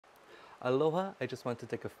Aloha, I just want to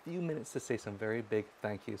take a few minutes to say some very big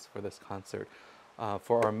thank yous for this concert.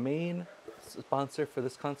 For our main sponsor for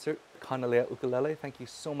this concert, Kanile'a Ukulele, thank you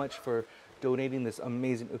so much for donating this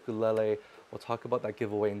amazing ukulele. We'll talk about that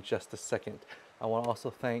giveaway in just a second. I want to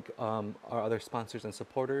also thank our other sponsors and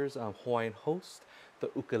supporters, Hawaiian Host,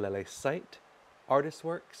 the Ukulele site,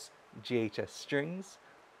 ArtistWorks, GHS Strings,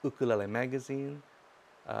 Ukulele Magazine,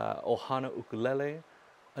 Ohana Ukulele,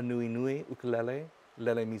 aNueNue Ukulele,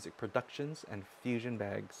 Lele Music Productions, and Fusion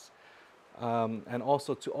Bags. And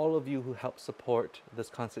also to all of you who help support this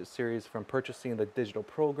concert series, from purchasing the digital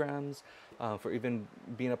programs, for even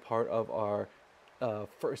being a part of our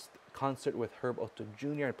first concert with Herb Otto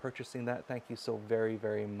Jr. and purchasing that. Thank you so very,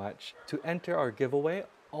 very much. To enter our giveaway,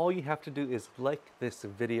 all you have to do is like this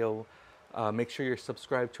video, make sure you're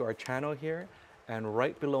subscribed to our channel here, and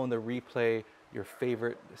right below in the replay, your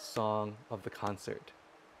favorite song of the concert.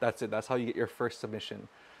 That's it. That's how you get your first submission.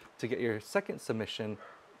 To get your second submission,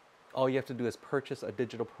 all you have to do is purchase a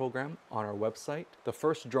digital program on our website. The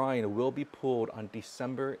first drawing will be pulled on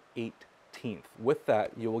December 18th. With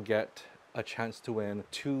that, you will get a chance to win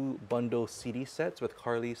 2 bundle CD sets with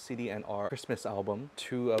Karlie's CD and our Christmas album,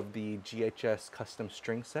 2 of the GHS custom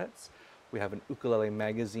string sets. We have an ukulele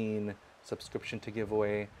magazine subscription to give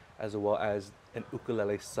away, as well as an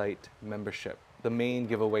ukulele site membership. The main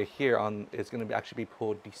giveaway here is going to actually be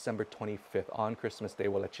pulled December 25th on Christmas Day.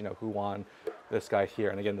 We'll let you know who won this guy here.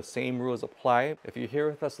 And again, the same rules apply. If you're here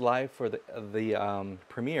with us live for the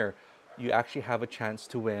premiere, you actually have a chance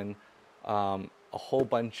to win a whole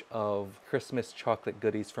bunch of Christmas chocolate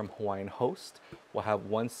goodies from Hawaiian Host. We'll have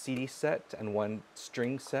 1 CD set and 1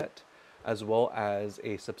 string set, as well as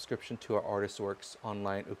a subscription to our ArtistWorks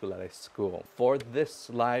online ukulele school. For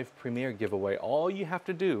this live premiere giveaway, all you have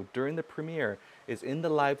to do during the premiere is in the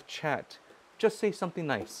live chat, just say something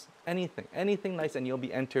nice, anything nice, and you'll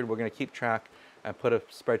be entered. We're gonna keep track and put a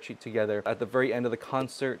spreadsheet together. At the very end of the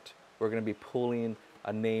concert, we're gonna be pulling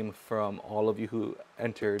a name from all of you who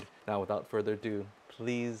entered. Now, without further ado,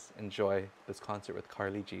 please enjoy this concert with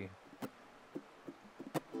Karlie G.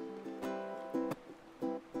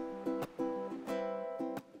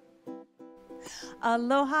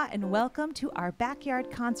 Aloha and welcome to our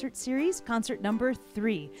backyard concert series, concert number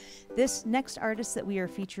 3. This next artist that we are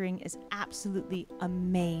featuring is absolutely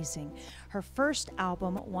amazing. Her first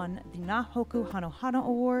album won the Nahoku Hanohana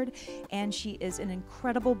Award, and she is an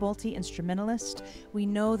incredible multi-instrumentalist. We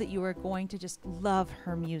know that you are going to just love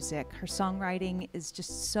her music. Her songwriting is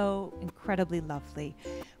just so incredibly lovely.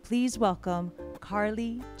 Please welcome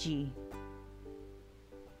Karlie G.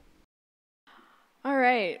 All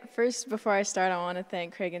right, first, before I start, I want to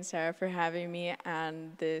thank Craig and Sarah for having me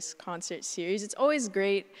and this concert series. It's always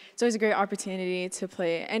great. It's always a great opportunity to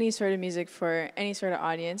play any sort of music for any sort of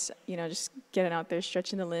audience, you know, just getting out there,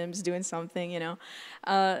 stretching the limbs, doing something, you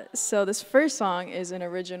know. So this first song is an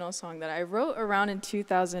original song that I wrote around in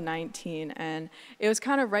 2019, and it was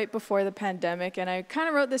kind of right before the pandemic, and I kind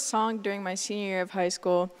of wrote this song during my senior year of high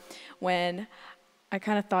school when I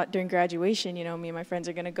kind of thought during graduation, you know, me and my friends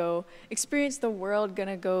are going to go experience the world, going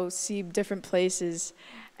to go see different places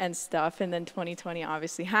and stuff. And then 2020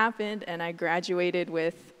 obviously happened, and I graduated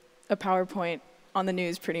with a PowerPoint on the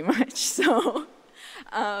news pretty much. So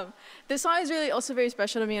this song is really also very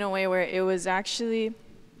special to me in a way where it was actually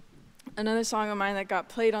another song of mine that got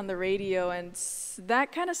played on the radio, and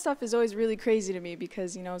that kind of stuff is always really crazy to me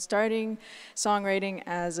because, you know, starting songwriting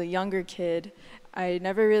as a younger kid, I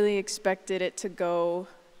never really expected it to go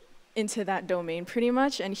into that domain pretty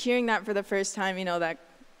much, and hearing that for the first time, you know, that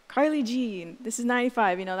Karlie G, this is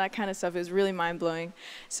 95, you know, that kind of stuff is really mind-blowing.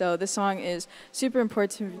 So this song is super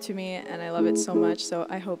important to me, and I love it so much, so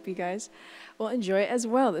I hope you guys will enjoy it as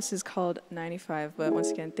well. This is called 95, but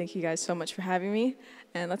once again, thank you guys so much for having me,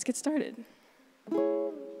 and let's get started.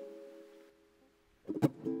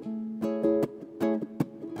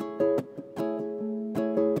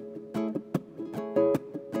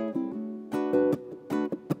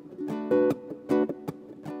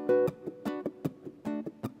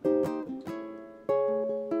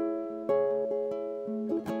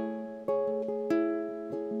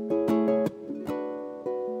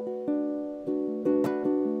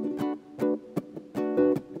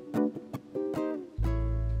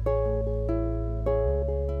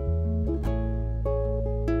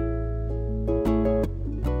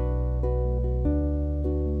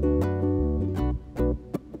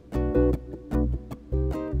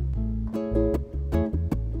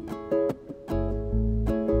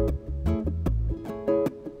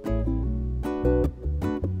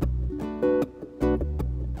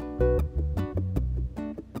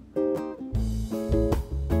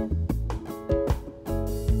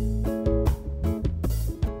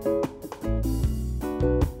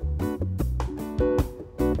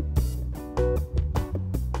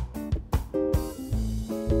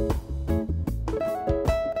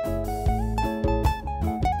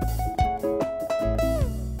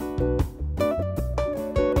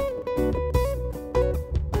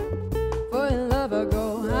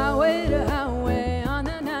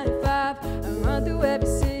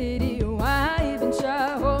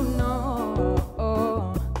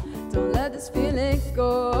 this feeling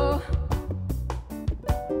go.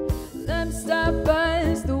 Let me stop by,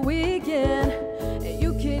 it's the weekend, and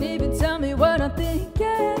you can't even tell me what I'm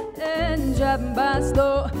thinking. Driving by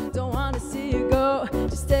slow, don't wanna see you go.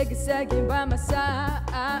 Just take a second by my side.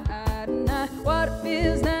 Now, what it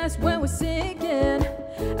feels nice when we're sinking.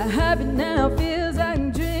 I have it now, feels like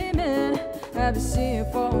I'm dreaming. Haven't seen you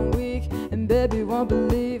for a week, and baby won't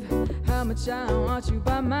believe how much I want you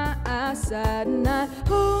by my side. And I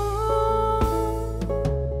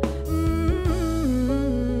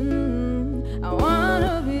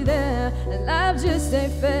wanna be there, and life just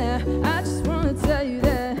ain't fair. I just wanna tell you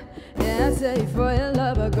that. Yeah, I tell you for your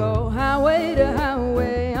love I go highway to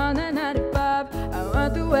highway on that 95. I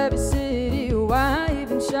run through every city, why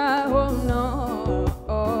even try? Oh no,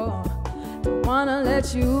 don't wanna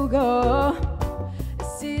let you go. I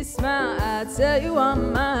see you smile, I tell you all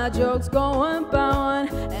my jokes go one by one.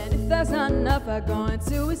 And if that's not enough, I go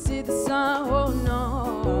until we see the sun. Oh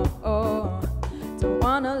no, don't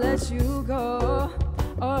wanna let you go.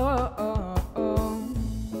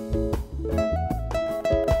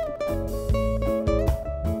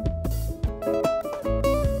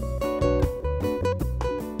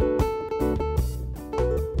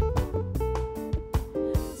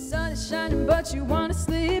 Shining, but you wanna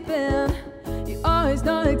sleep in. You always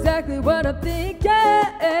know exactly what I'm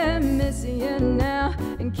thinking. Missing you now,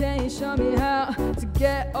 and can you show me how to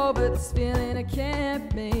get over this feeling? I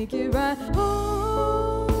can't make it right.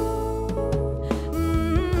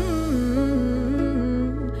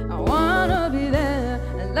 I wanna be there,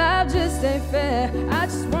 and life just ain't fair. I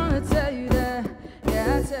just wanna tell you that.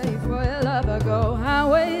 Yeah, I tell you for your love I go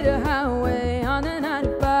highway to highway on the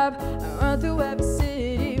 95. I run through every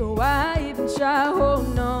city, why even try? Oh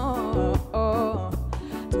no,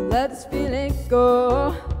 don't let this feeling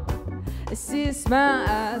go. I see you smile,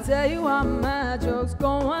 I tell you all my jokes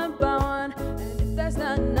go one by one. And if that's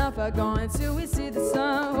not enough, I go until we see the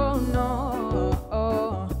sun. Oh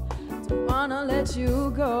no, don't wanna let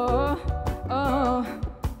you go.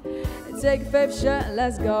 Take your favorite shirt and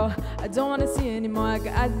let's go. I don't wanna see you anymore. I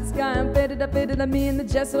got eyes in the sky, I'm faded up me in the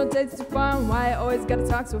jet, so don't take it too far. And why I always gotta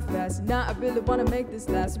talk so fast? Now I really wanna make this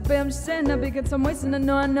last. But babe, I'm just saying that because I'm wasting. I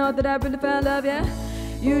know that I really found love, yeah.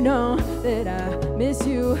 You know that I miss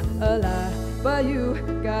you a lot, but you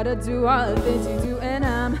gotta do all the things you do, and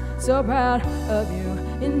I'm so proud of you.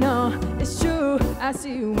 You know it's true. I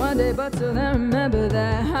see you one day, but till then remember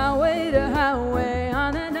that highway to highway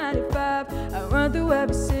on the 95. I run through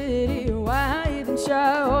every city, why even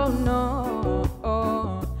try? Oh no,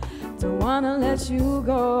 don't wanna let you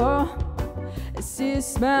go. I see you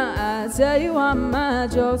smile, I tell you all my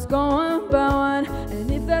jokes go one by one.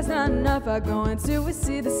 And if that's not enough, I go until we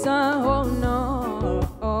see the sun. Oh no,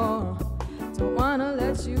 don't wanna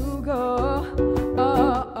let you go.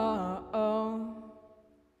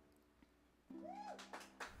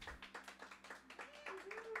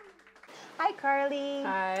 Hi, Karlie.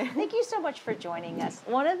 Hi. Thank you so much for joining us.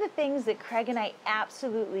 One of the things that Craig and I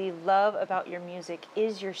absolutely love about your music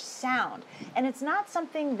is your sound. And it's not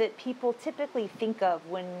something that people typically think of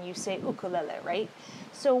when you say ukulele, right?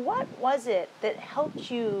 So what was it that helped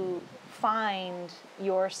you find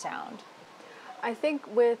your sound? I think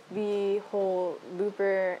with the whole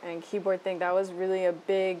looper and keyboard thing, that was really a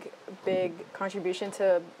big contribution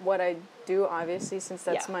to what I do, obviously, since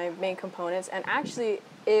that's my main components. And actually,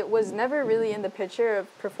 it was never really in the picture of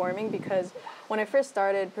performing, because when I first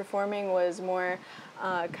started, performing was more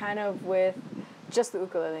kind of with just the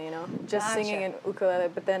ukulele, you know, just singing an ukulele.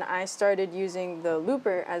 But then I started using the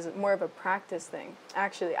looper as more of a practice thing.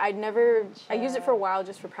 Actually, I used it for a while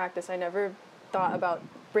just for practice. I never thought about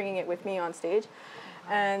bringing it with me on stage.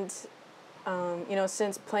 And you know,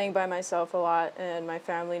 since playing by myself a lot and my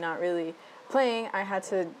family not really playing, I had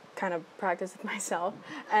to kind of practice with myself.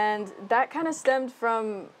 And that kind of stemmed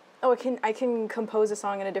from, I can compose a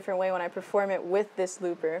song in a different way when I perform it with this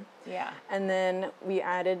looper. Yeah. And then we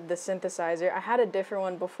added the synthesizer. I had a different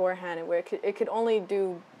one beforehand where it could only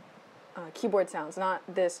do keyboard sounds, not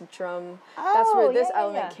this drum. That's where this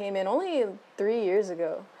element came in only 3 years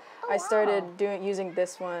ago. I started using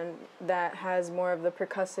this one that has more of the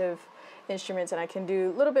percussive instruments, and I can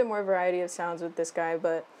do a little bit more variety of sounds with this guy.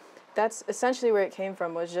 But that's essentially where it came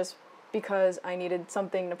from, was just because I needed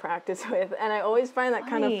something to practice with. And I always find that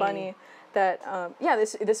kind of funny that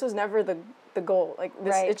this was never the goal. Like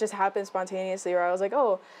this, it just happened spontaneously, where I was like,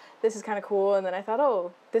 oh, this is kind of cool, and then I thought,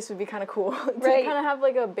 oh, this would be kind of cool to kind of have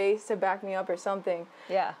like a bass to back me up or something.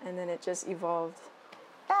 Yeah. And then it just evolved.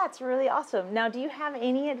 That's really awesome. Now, do you have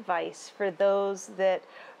any advice for those that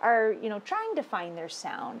are, trying to find their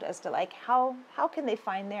sound as to like how can they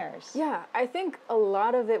find theirs? Yeah, I think a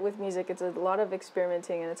lot of it with music, it's a lot of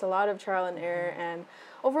experimenting and it's a lot of trial and error and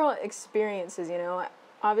overall experiences,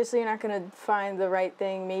 Obviously, you're not going to find the right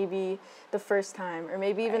thing maybe the first time or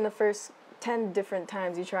maybe even the first 10 different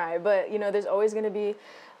times you try. But, there's always going to be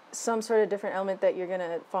some sort of different element that you're going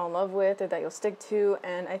to fall in love with or that you'll stick to.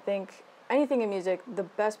 And I think anything in music, the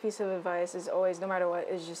best piece of advice is always, no matter what,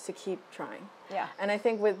 is just to keep trying. Yeah. And I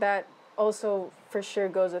think with that also for sure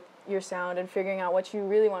goes with your sound and figuring out what you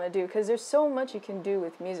really want to do, because there's so much you can do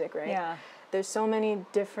with music, right? Yeah. There's so many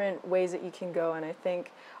different ways that you can go, and I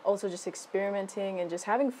think also just experimenting and just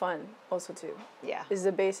having fun also too. Yeah. Is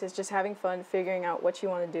the basis. Just having fun, figuring out what you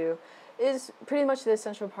want to do is pretty much the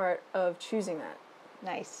essential part of choosing that.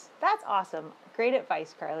 Nice. That's awesome. Great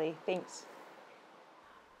advice, Karlie. Thanks.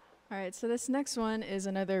 All right, so this next one is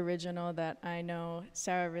another original that I know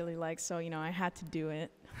Sarah really likes, so, I had to do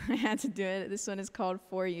it. I had to do it. This one is called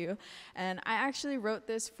For You, and I actually wrote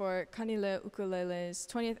this for Kanile'a Ukulele's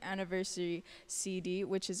 20th anniversary CD,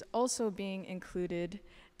 which is also being included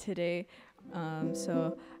today.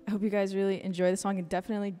 So I hope you guys really enjoy the song, and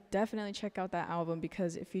definitely check out that album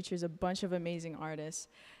because it features a bunch of amazing artists.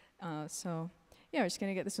 So yeah, we're just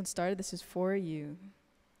gonna get this one started. This is For You.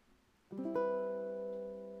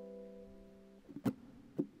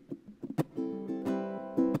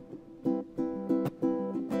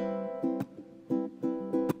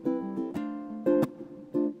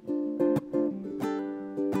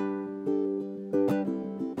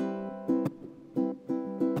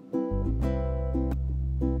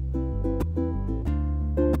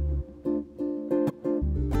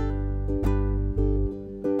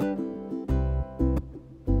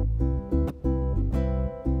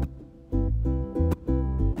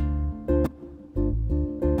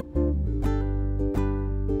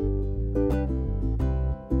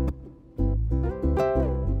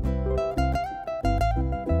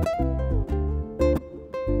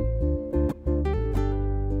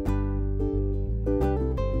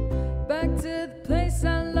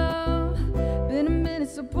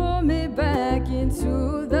 So pull me back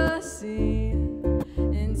into the sea,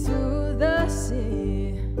 into the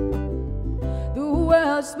sea. The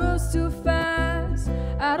world just moves too fast.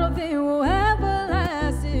 I don't think we'll ever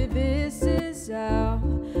last if this is how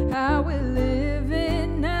we're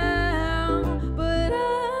living now. But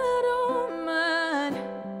I don't mind.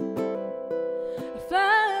 I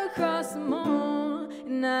fly across the moon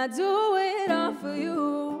and I do it all for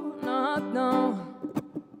you. No, no.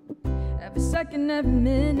 Every second, every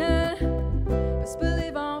minute, best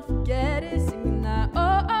believe I won't forget it. Singing like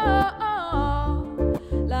oh, oh, oh,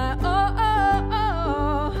 like oh, oh,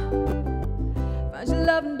 oh. Find your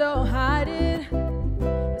love and don't hide it.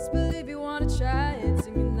 Best believe you wanna try it.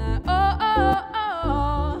 Singing like oh, oh,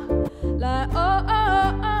 oh, like oh,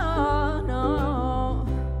 oh, oh, no.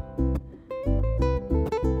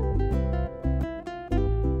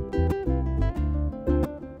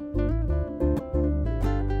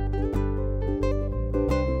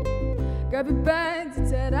 Grab your bags and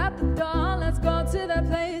head out the door. Let's go to that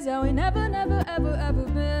place that we never, never, ever, ever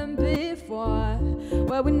been before.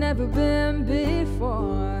 Where we never been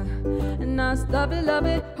before. And I just love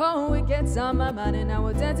it, oh, it gets on my mind. And I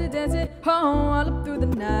will dance it, oh, all up through the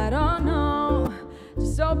night, oh no.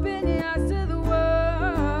 Just open your eyes to the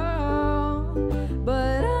world.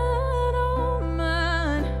 But I don't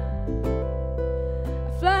mind.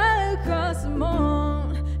 I fly across the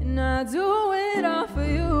moon and I do it all for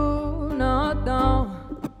you. No, no.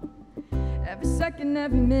 Every second,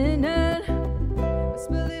 every minute, best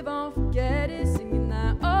believe I won't forget it. Singing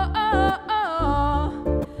like oh, oh,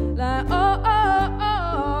 oh, like oh, oh,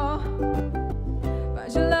 oh.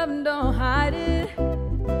 Find your love and don't hide it.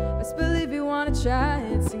 Best believe you wanna try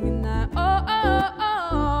it. Singing like oh, oh,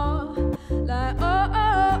 oh, like oh,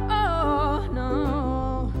 oh, oh, no.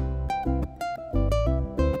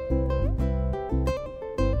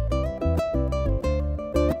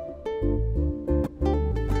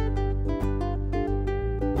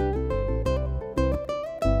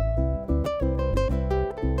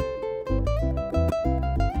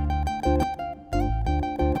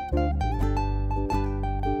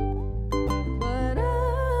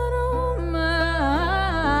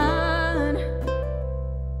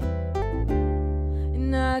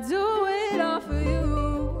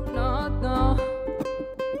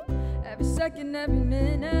 Every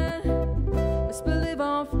minute, best believe I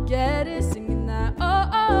won't forget it. Singing like oh,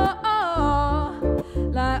 oh, oh,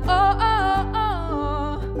 like oh, oh,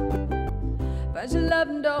 oh. Find your love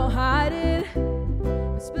and don't hide it.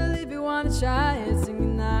 Best believe you wanna try it.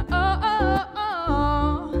 Singing like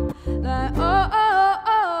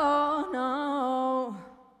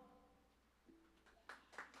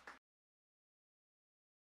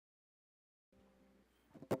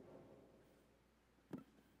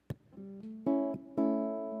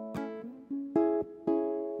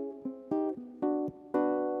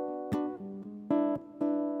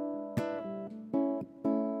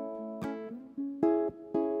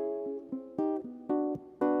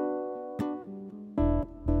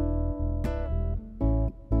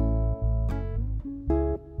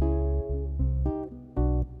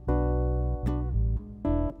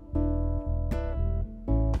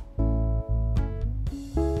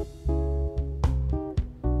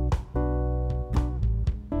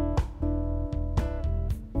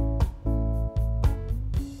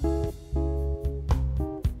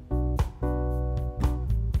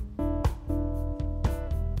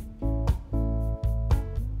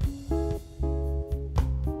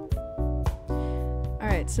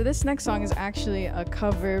so this next song is actually a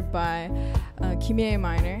cover by Kanile'a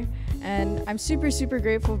Minor, and I'm super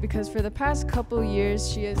grateful because for the past couple years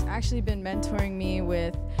she has actually been mentoring me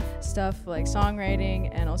with stuff like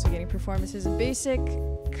songwriting and also getting performances and basic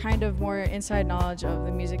kind of more inside knowledge of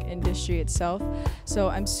the music industry itself. So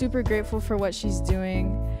I'm super grateful for what she's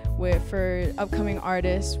doing for upcoming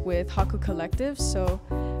artists with Haku Collective. So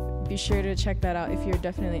be sure to check that out if you're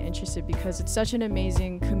definitely interested, because it's such an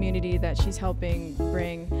amazing community that she's helping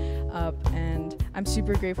bring up, and I'm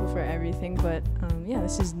super grateful for everything. But yeah,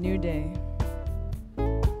 this is New Day.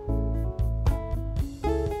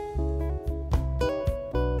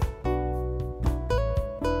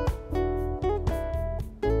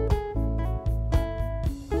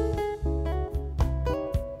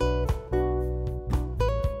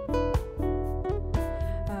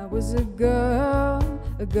 I was a girl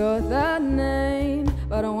without a name,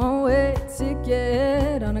 but on one way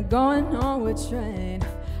ticket on a going onward train.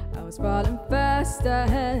 I was falling fast, I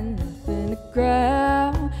had nothing to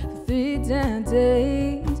grab. For 3 damn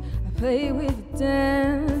days I played with the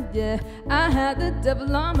damn, yeah. I had the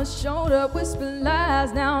devil on my shoulder, whispering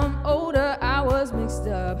lies. Now I'm older, I was mixed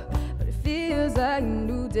up, but it feels like a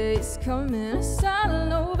new day's coming. I start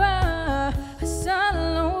all over, I start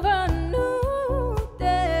all over.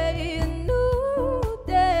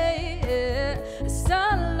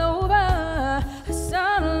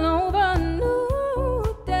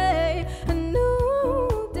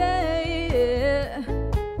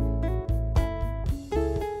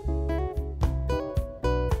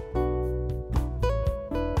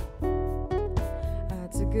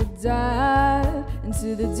 Dive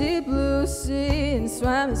into the deep blue sea and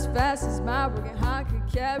swam as fast as my broken heart could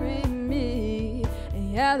carry me.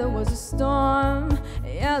 And yeah, there was a storm,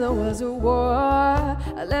 and yeah, there was a war.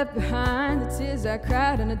 I left behind the tears I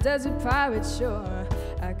cried on a desert pirate shore.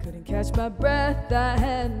 I couldn't catch my breath, I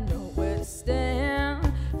had nowhere to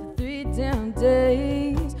stand. For 3 damn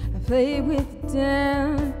days I played with the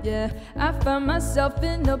damn, yeah. I found myself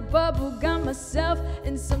in a bubble, got myself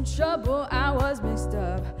in some trouble. I was mixed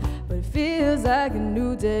up, but it feels like a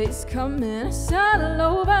new day's coming. I start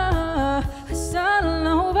all over, I start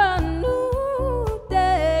all over. A new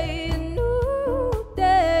day,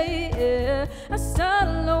 yeah. I start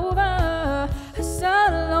all over, I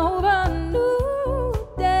start all over. A new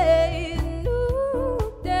day,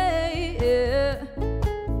 yeah.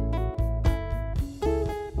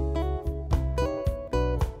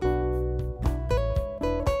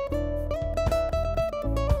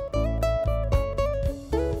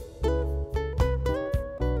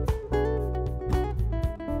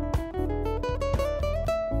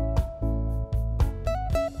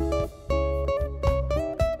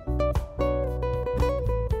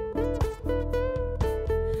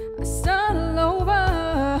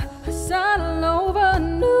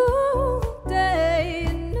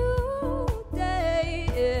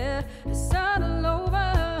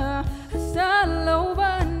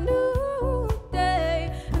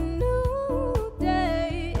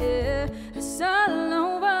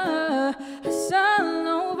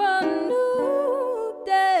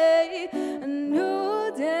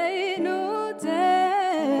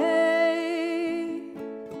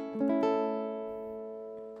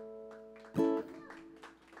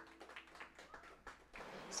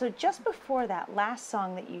 So just before that last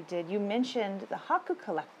song that you did, you mentioned the Haku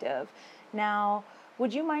Collective. Now,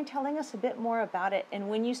 would you mind telling us a bit more about it and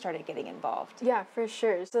when you started getting involved? Yeah, for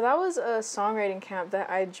sure. So that was a songwriting camp that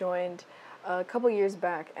I joined a couple years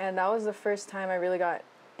back, and that was the first time I really got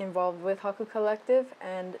involved with Haku Collective,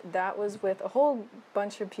 and that was with a whole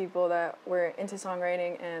bunch of people that were into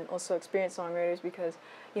songwriting and also experienced songwriters, because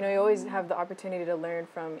you know, you always have the opportunity to learn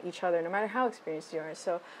from each other no matter how experienced you are.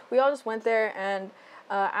 So we all just went there, and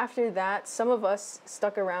after that, some of us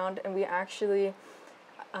stuck around, and we actually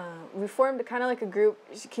we formed kind of like a group.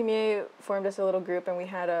 Kanile'a formed us a little group, and we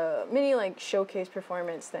had a mini like showcase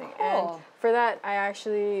performance thing. Cool. And for that, I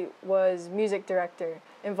actually was music director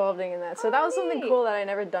involving in that. So that was something cool that I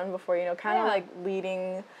never done before. You know, kind of like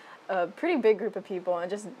leading a pretty big group of people and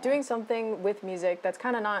just doing something with music that's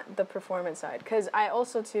kind of not the performance side. Because I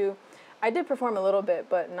also too, I did perform a little bit,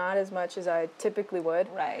 but not as much as I typically would.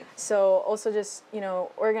 Right. So also just, you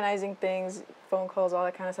know, organizing things, phone calls, all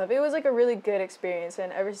that kind of stuff. It was like a really good experience,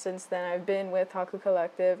 and ever since then I've been with Haku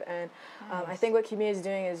Collective, and I think what Kanile'a is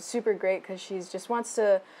doing is super great, because she just wants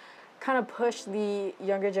to kind of push the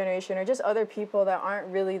younger generation or just other people that aren't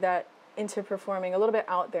really that into performing a little bit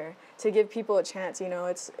out there, to give people a chance. You know,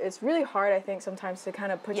 it's really hard, I think, sometimes to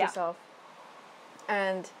kind of put yourself,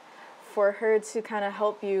 and for her to kind of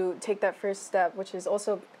help you take that first step, which is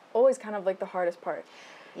also always kind of like the hardest part.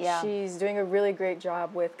 Yeah. she's doing a really great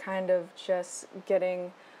job with kind of just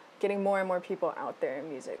getting more and more people out there in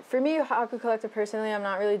music. For me, Haku Collective personally, I'm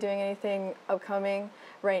not really doing anything upcoming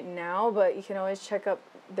right now, but you can always check up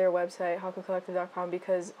their website, hakucollective.com,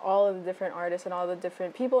 because all of the different artists and all the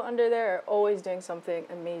different people under there are always doing something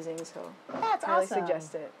amazing, so That's I highly awesome.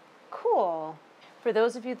 suggest it. Cool. For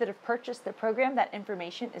those of you that have purchased the program, that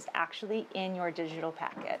information is actually in your digital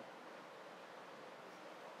packet.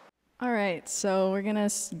 All right, so we're gonna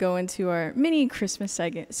go into our mini Christmas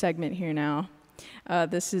segment here now.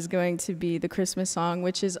 This is going to be the Christmas song,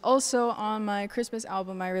 which is also on my Christmas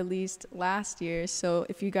album I released last year. So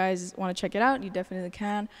if you guys want to check it out, you definitely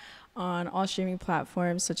can on all streaming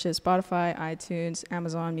platforms such as Spotify, iTunes,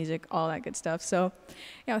 Amazon Music, all that good stuff. So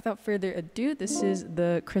yeah, without further ado, this is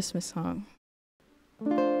the Christmas song.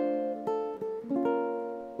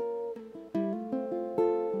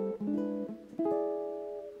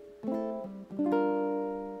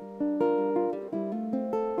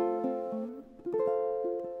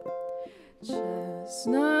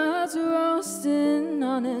 Chestnuts roasting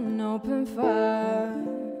on an open fire,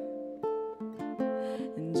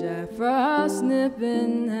 and Jack Frost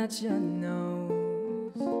nipping at your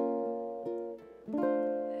nose.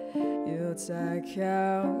 Yuletide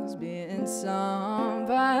cows being sung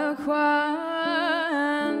by a choir,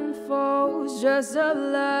 and folks dressed up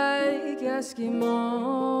like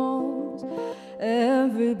Eskimos.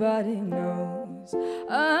 Everybody knows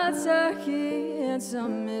a turkey and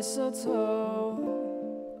some mistletoe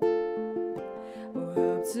will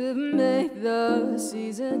help to make the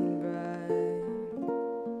season bright.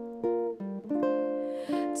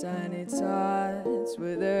 Tiny tots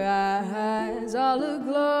with their eyes all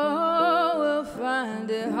aglow will find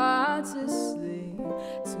it hard to sleep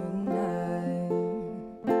tonight.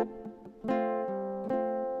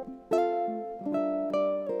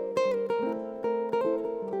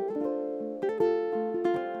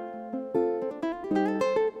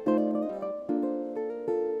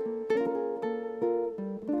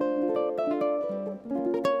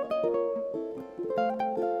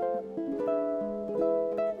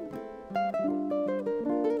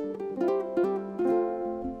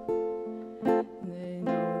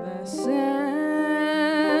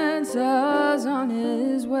 Santa's on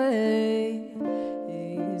his way.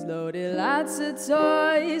 He's loaded lots of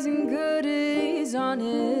toys and goodies on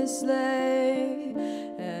his sleigh.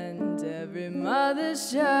 And every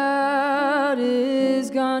mother's child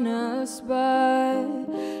is gonna spy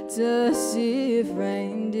to see if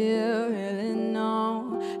reindeer really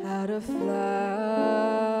know how to fly.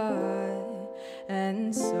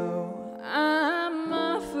 And so I'm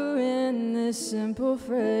offering this simple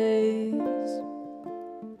phrase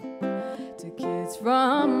to kids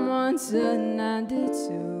from 1 to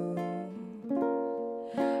 92.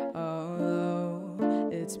 Although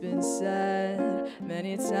it's been said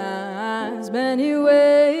many times, many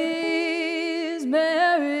ways,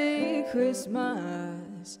 Merry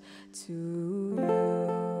Christmas to you.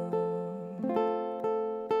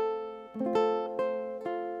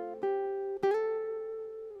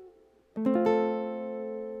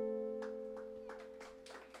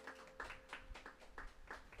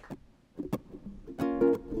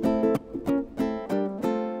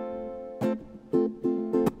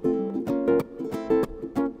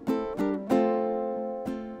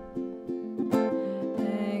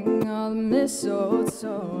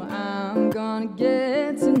 Mistletoe, I'm gonna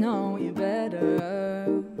get to know you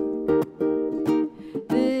better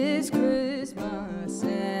this Christmas.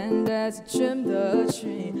 And as I trim the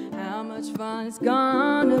tree, how much fun it's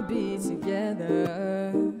gonna be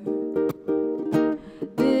together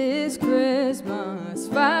this Christmas.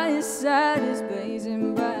 Fireside is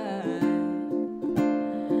blazing bright.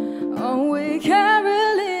 Oh, we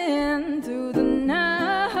caroling through the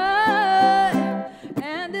night,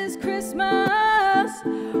 and this Christmas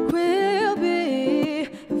will be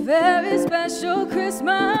a very special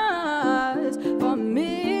Christmas for me.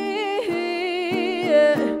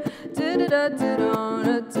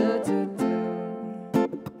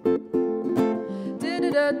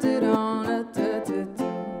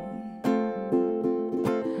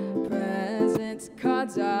 Presents,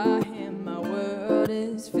 cards are here, my world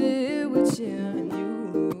is filled with cheer and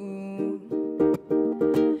you.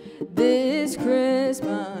 This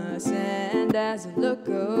Christmas, and as I look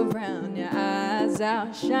around, your eyes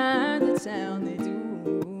outshine the town, they do.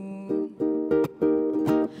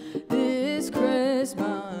 This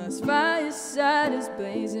Christmas, fireside is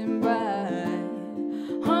blazing bright.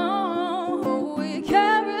 Oh, we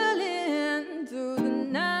caroling through the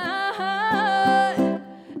night,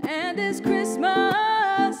 and this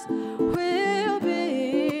Christmas will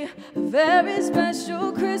be a very special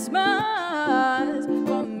special Christmas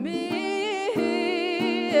for me.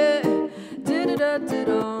 Yeah.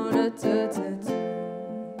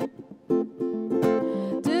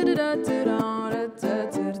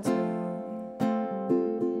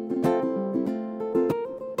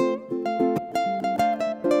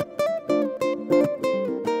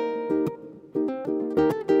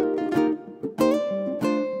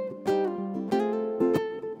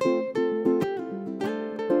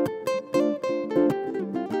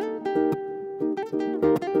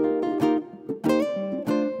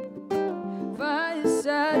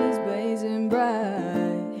 Fireside is blazing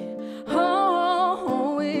bright.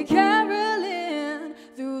 Oh, we're caroling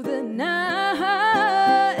through the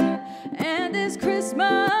night, and this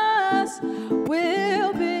Christmas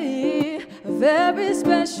will be a very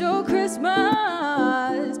special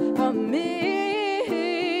Christmas for me.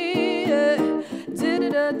 Yeah.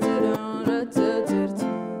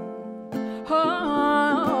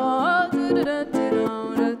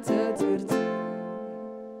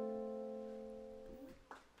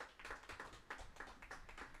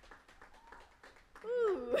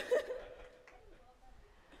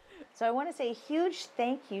 So I want to say a huge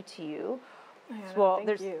thank you to you. Yeah,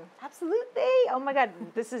 thank you. Absolutely. Oh my God,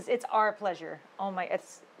 it's our pleasure.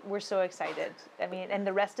 We're so excited. I mean, and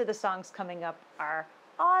the rest of the songs coming up are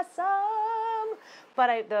awesome.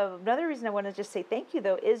 But another reason I want to just say thank you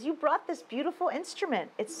though is you brought this beautiful instrument.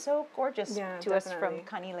 It's so gorgeous to us from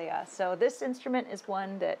Kanilea. So this instrument is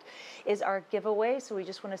one that is our giveaway. So we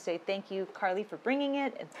just want to say thank you, Karlie, for bringing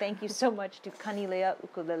it, and thank you so much to Kanile'a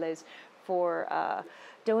Ukuleles for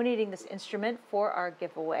donating this instrument for our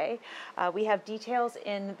giveaway. We have details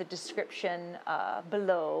in the description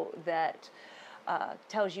below that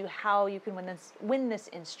tells you how you can win this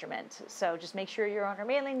instrument. So just make sure you're on our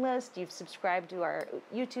mailing list, you've subscribed to our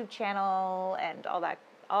YouTube channel, and all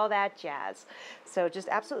that jazz. So just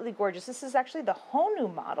absolutely gorgeous. This is actually the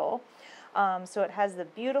aNueNue model. So it has the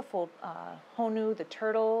beautiful aNueNue, the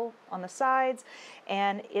turtle on the sides,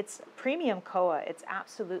 and it's premium koa. It's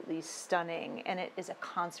absolutely stunning, and it is a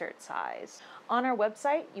concert size. On our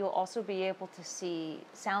website, you'll also be able to see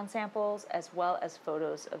sound samples as well as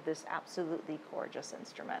photos of this absolutely gorgeous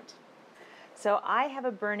instrument. So I have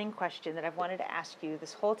a burning question that I've wanted to ask you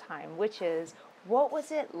this whole time, which is, what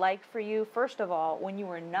was it like for you, first of all, when you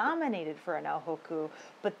were nominated for a Nahoku,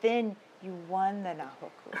 but then you won the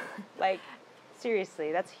Nahoku? Like,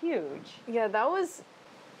 seriously, that's huge. Yeah, that was,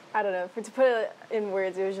 I don't know, to put it in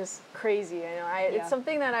words, it was just crazy. You know, it's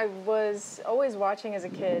something that I was always watching as a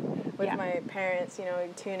kid with my parents, you know,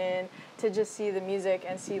 tune in to just see the music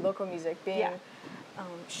and see local music being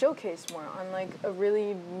showcased more on like a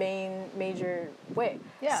really major way.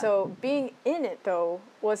 Yeah. So being in it though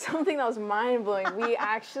was something that was mind blowing. We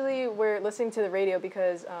actually were listening to the radio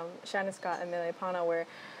because Shannon Scott and Lele were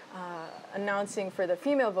announcing for the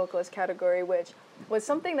female vocalist category, which was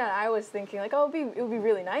something that I was thinking like, oh, it would be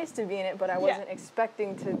really nice to be in it, but I wasn't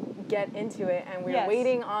expecting to get into it. And we were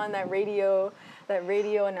waiting on that radio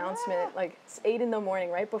announcement, like 8 in the morning,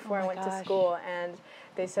 right before I went to school, and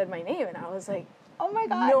they said my name, and I was like, oh my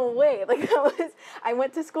God, no way! Like I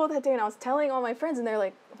went to school that day, and I was telling all my friends, and they're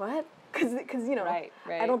like, what? Because you know, I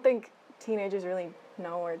don't think teenagers really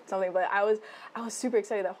know or something, but I was super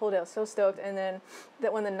excited that whole day. I was so stoked, and then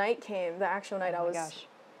when the night came, the actual night, I was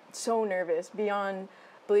so nervous beyond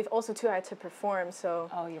belief. Also, too, I had to perform, so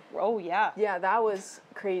yeah, that was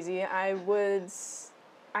crazy.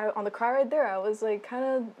 On the car ride there, I was like kind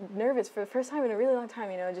of nervous for the first time in a really long time,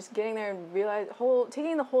 you know, just getting there and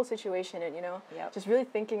taking the whole situation and, you know, just really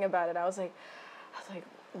thinking about it. I was like,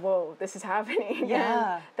 whoa, this is happening.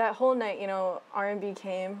 Yeah. And that whole night, you know, R&B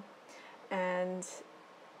came, and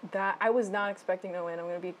that I was not expecting to win. I'm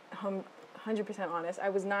going to be 100% honest. I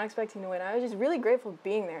was not expecting to win. I was just really grateful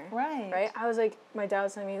being there. Right. I was like, my dad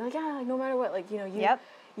was telling me like, yeah, like, no matter what, like, you know,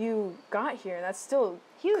 you got here, and that's still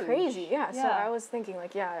huge. Crazy. Yeah. So I was thinking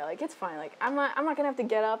like, yeah, like it's fine. Like I'm not gonna have to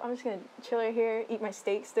get up. I'm just gonna chill right here, eat my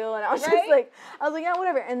steak still. And I was just like, yeah,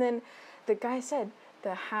 whatever. And then the guy said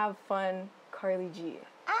the have fun Karlie G.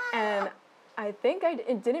 And I think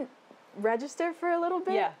it didn't register for a little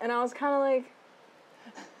bit. Yeah. And I was kind of like,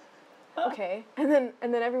 okay. And then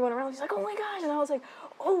everyone around was like, oh my gosh. And I was like,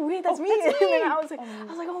 oh wait, that's me. And then I was like,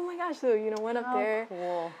 oh my gosh. So, you know, went up there.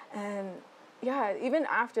 Cool. And yeah, even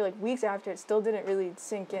after, like, weeks after, it still didn't really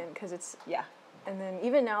sink in, because it's, and then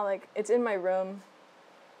even now, like, it's in my room,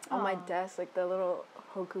 on my desk, like, the little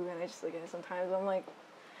hoku, and I just look at it sometimes, I'm like,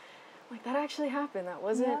 that actually happened, that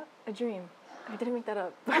wasn't a dream, I didn't make that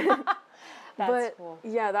up. That's cool.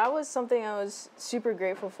 Yeah, that was something I was super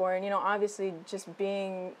grateful for, and, you know, obviously, just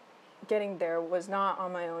being getting there was not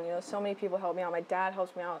on my own. You know, so many people helped me out. My dad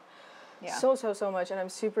helps me out so much, and I'm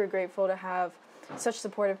super grateful to have such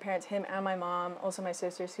supportive parents, him and my mom, also my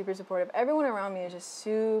sister, super supportive. Everyone around me is just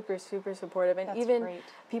super supportive, and even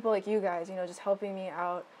people like you guys, you know, just helping me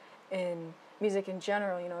out in music in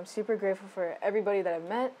general. You know, I'm super grateful for everybody that I've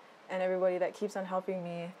met and everybody that keeps on helping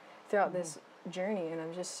me throughout this journey, and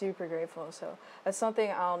I'm just super grateful. So that's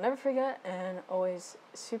something I'll never forget, and always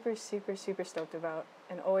super stoked about,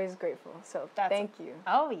 and always grateful. So thank you.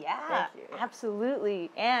 Oh yeah, thank you.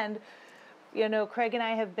 Absolutely. And you know, Craig and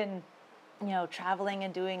I have been, you know, traveling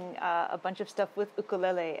and doing a bunch of stuff with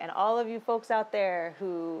ukulele, and all of you folks out there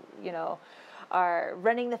who, you know, are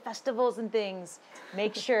running the festivals and things,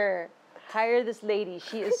 make sure hire this lady.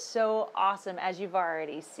 She is so awesome, as you've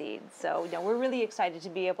already seen. So, you know, we're really excited to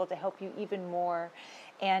be able to help you even more,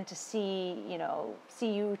 and to see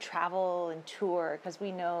you travel and tour, because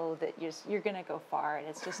we know that you're going to go far, and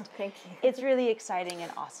it's just thank you. It's really exciting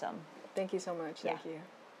and awesome. Thank you so much. Thank you.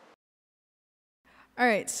 All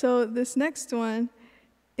right, so this next one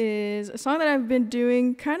is a song that I've been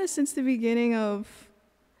doing kind of since the beginning of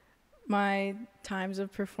my times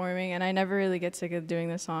of performing, and I never really get sick of doing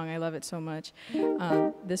this song. I love it so much.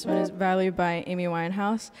 This one is Valerie by Amy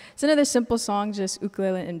Winehouse. It's another simple song, just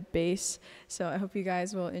ukulele and bass. So I hope you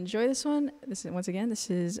guys will enjoy this one. This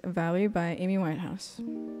is Valerie by Amy Winehouse.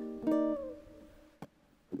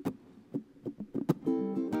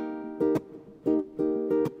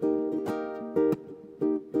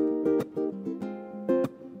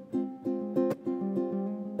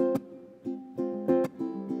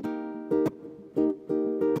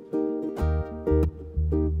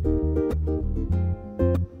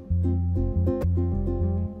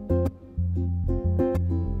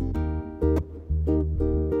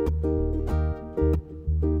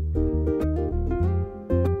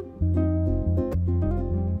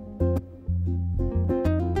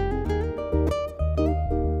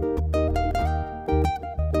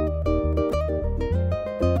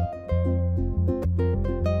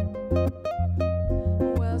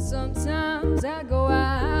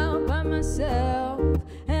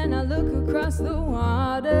 The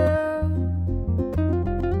water,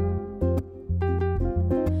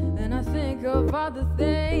 and I think of all the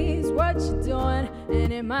things what you're doing,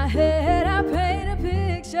 and in my head I paint a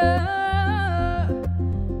picture.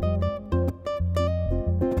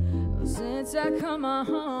 Since I come on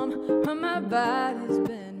home, my body's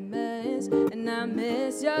been a mess, and I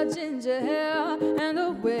miss your ginger hair and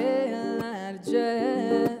the way you like to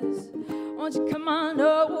dress. Won't you come on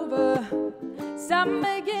over? Stop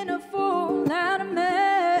making a fool out of me.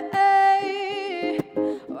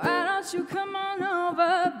 Why don't you come on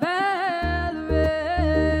over, Valerie?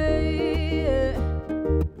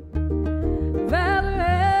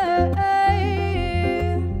 Valerie,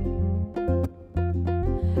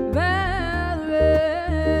 Valerie,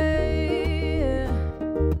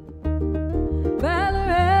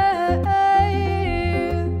 Valerie.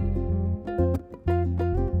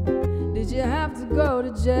 Did you have to go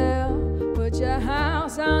to jail? Put your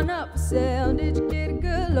house on up for sale. Did you get a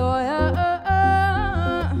good lawyer?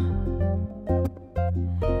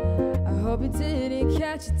 I hope you didn't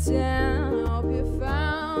catch you down. I hope you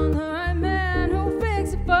found the right man who'll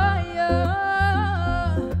fix it for you.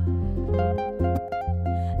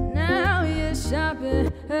 Now you're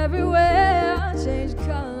shopping everywhere. Change the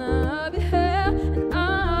color of your hair, and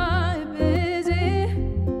are you busy?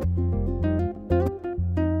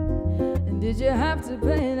 And did you have to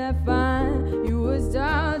pay that fine? You was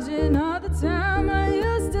dodging all the time. Are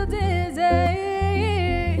you still dizzy?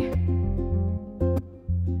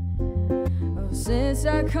 Oh, since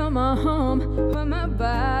I come on home, well, my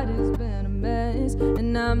body's been a mess,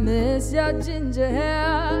 and I miss your ginger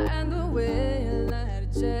hair and the way you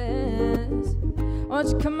like to dress. Won't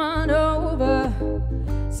you come on over?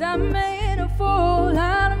 Stop making a fool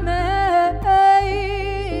out of me.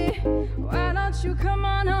 Why don't you come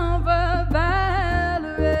on over,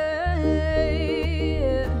 Valerie?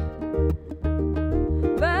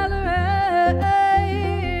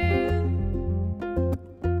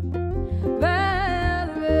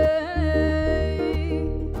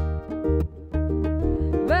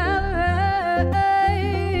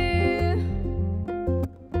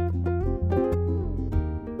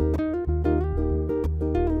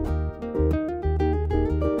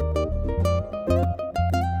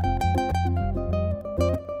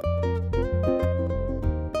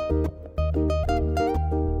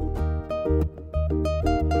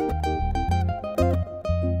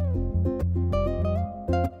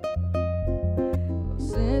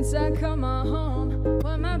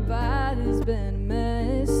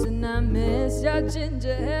 miss your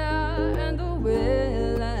ginger hair and the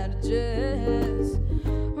way that dress.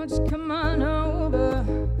 Won't you come on over?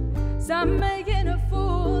 Stop making a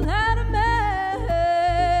fool out of me.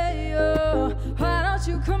 Oh, why don't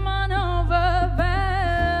you come on over,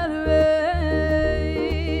 Valerie?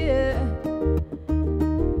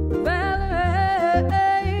 Valerie,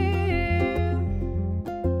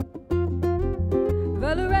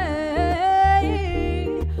 Valerie.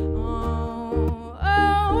 Oh,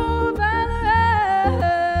 oh, Valerie.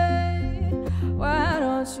 Why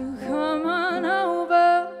don't you come on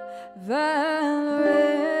over,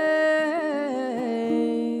 Valerie?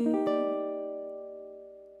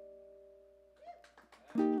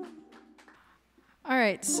 All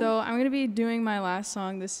right, so I'm going to be doing my last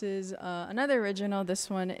song. This is another original. This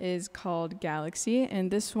one is called Galaxy, and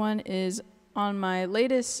this one is on my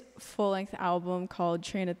latest full-length album called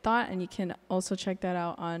Train of Thought, and you can also check that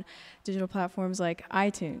out on digital platforms like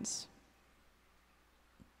iTunes.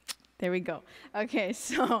 There we go. Okay,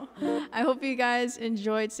 so I hope you guys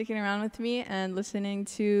enjoyed sticking around with me and listening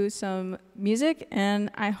to some music, and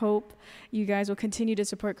I hope you guys will continue to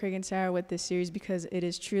support Craig and Sarah with this series because it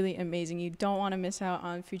is truly amazing. You don't want to miss out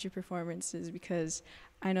on future performances because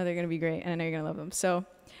I know they're going to be great and I know you're going to love them. So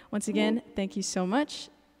once again, thank you so much.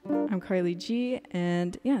 I'm Karlie G,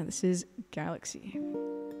 and yeah, this is Galaxy.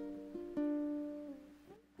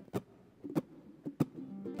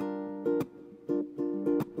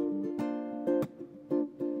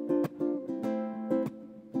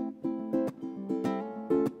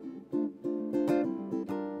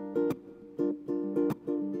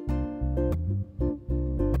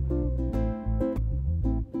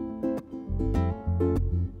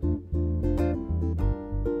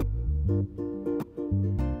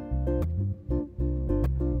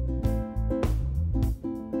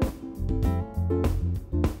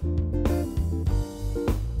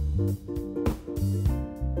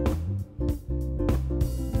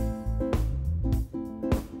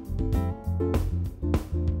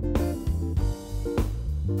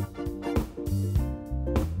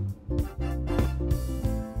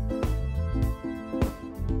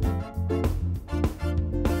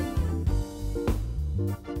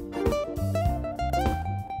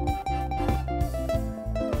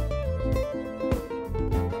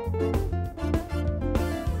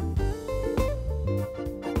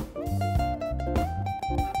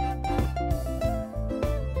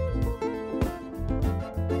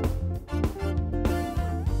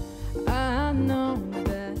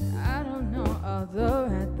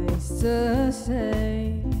 To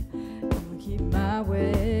say, I'll keep my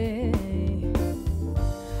way.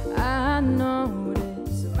 I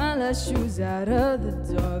noticed my last shoes out of the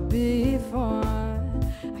door before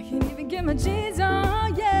I can't even get my jeans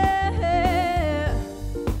on. Yeah,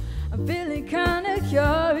 I'm feeling kinda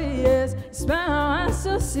curious. You smile, I'm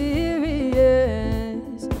so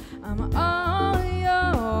serious. I'm all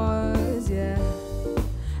yours. Yeah,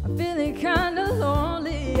 I'm feeling kinda lonely.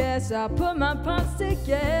 Yes, I put my palms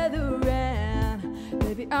together and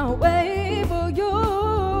baby, I'll wait for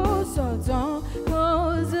you. So don't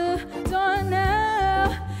close the door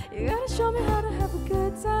now. You gotta show me how to have a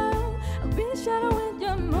good time. I'll be the shadow in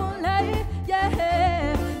your moonlight,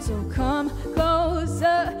 yeah. So come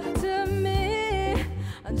closer to me.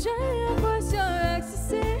 I'm trying to voice your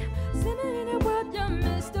ecstasy. Sending in the world your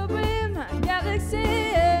mystery, my galaxy,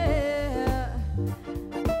 yeah.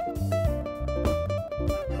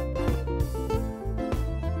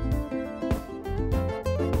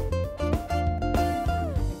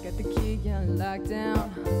 Down.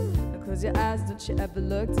 Now close your eyes, don't you ever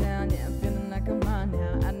look down. Yeah, I'm feeling like I'm on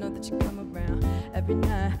now. I know that you come around every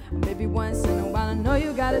night, or maybe once in a while. I know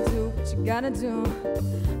you gotta do what you gotta do,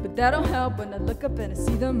 but that don't help when I look up and I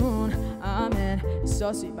see the moon. Oh man, it's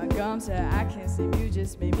so sweet, my gums hurt. I can't sleep, you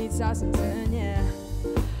just made me toss and turn, yeah.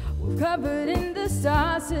 We're covered in the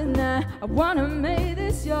stars tonight. I wanna make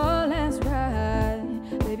this your last ride.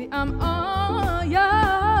 Baby, I'm all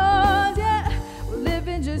yours, yeah.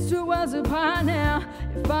 Living just 2 worlds apart now.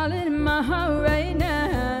 You're falling in my heart right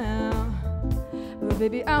now. But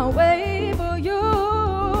baby, I'll wait for you.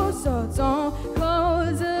 So don't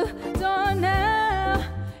close the door now.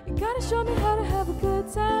 You gotta show me how to have a good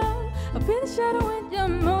time. I'll be the shadow in your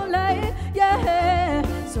moonlight, yeah.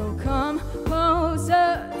 So come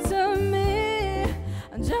closer to me.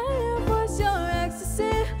 I'm trying to voice your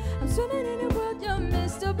ecstasy. I'm swimming in the world, your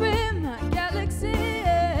mystery, my galaxy,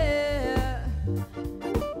 yeah.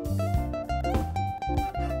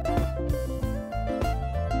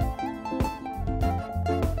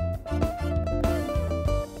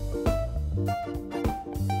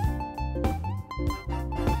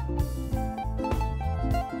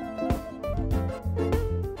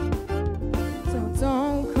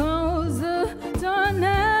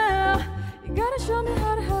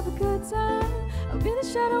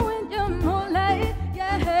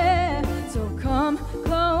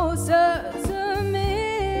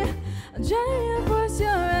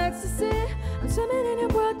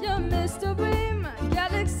 mystery, my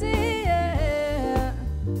galaxy, yeah.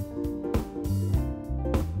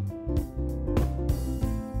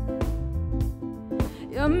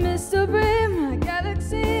 You're mystery, my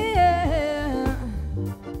galaxy, yeah.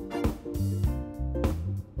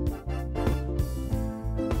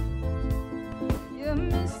 You're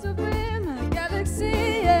mystery, my galaxy,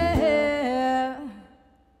 yeah.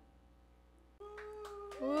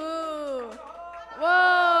 Woo.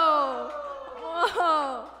 Whoa.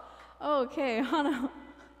 Whoa. Okay, Hana.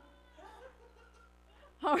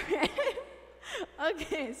 All right.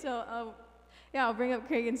 Okay, so yeah, I'll bring up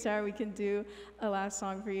Craig and Sarah. We can do a last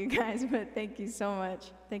song for you guys, but thank you so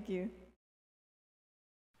much. Thank you.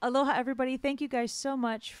 Aloha, everybody. Thank you guys so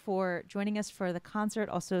much for joining us for the concert.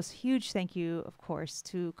 Also, a huge thank you, of course,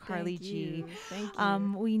 to Karlie G. Thank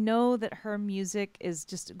you. We know that her music is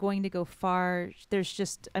just going to go far. There's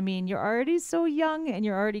just, I mean, you're already so young and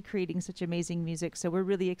you're already creating such amazing music. So we're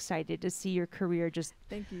really excited to see your career just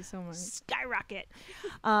Thank you so much. skyrocket.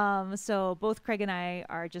 So both Craig and I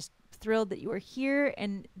are just thrilled that you are here,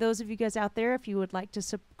 and those of you guys out there, if you would like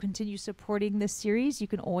to continue supporting this series, you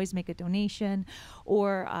can always make a donation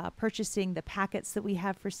or purchasing the packets that we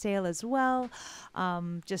have for sale as well.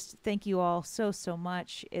 Just thank you all so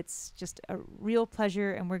much. It's just a real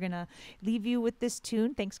pleasure, and we're gonna leave you with this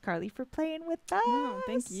tune. Thanks, Karlie, for playing with us. No,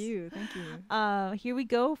 thank you. Thank you. Here we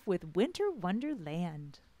go with Winter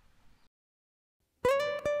Wonderland.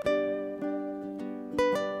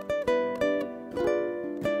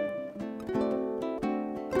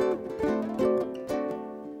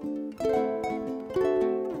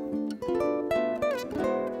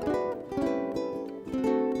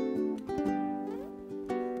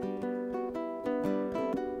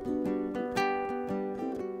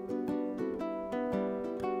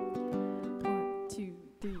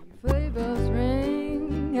 Bells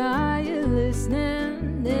ring, are you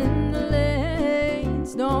listening? In the lane,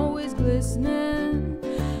 snow is glistening.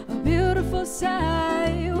 A beautiful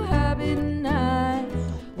sight, you happy tonight.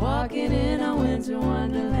 Walking in a winter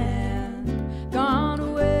wonderland. Gone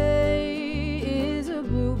away is a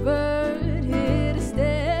bluebird. Here to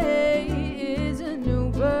stay is a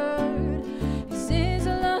new bird. He sings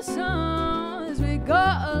a love song as we go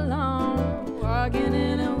along. Walking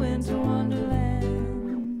in a winter wonderland.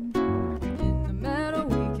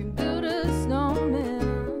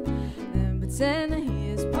 And he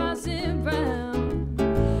is passing round.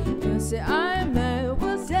 You say I'm mad,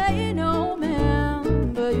 we'll say no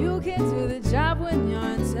ma'am, but you can't do the job when you're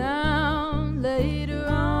in town. Later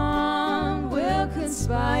on we'll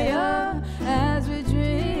conspire as we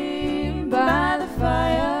dream by the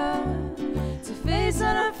fire to face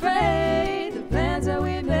unafraid the plans that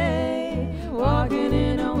we made. Walking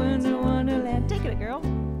in a winter wonderland. Take it, girl.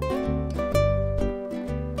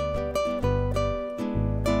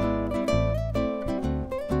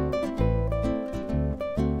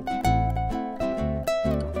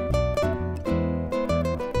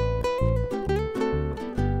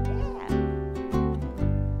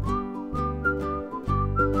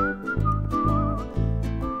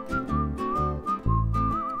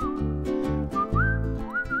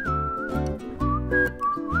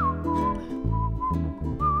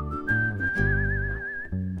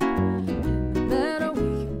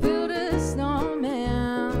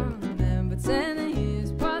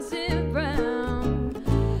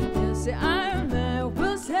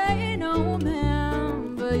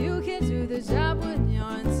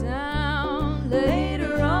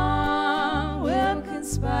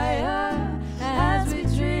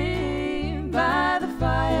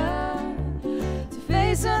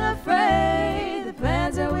 Unafraid the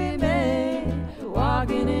plans that we made.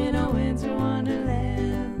 Walking in a winter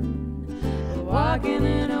wonderland. We're walking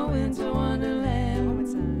in a winter wonderland. One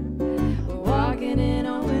more time. We're walking in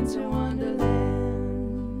a winter wonderland.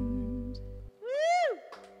 Woo!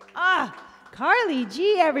 Karlie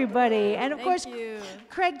G, everybody. And of course,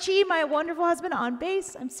 Craig G, my wonderful husband, on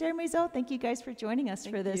bass. I'm Sarah Maisel. Thank you guys for joining us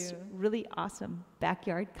for this really awesome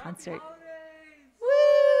backyard concert.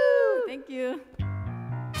 Woo! Thank you.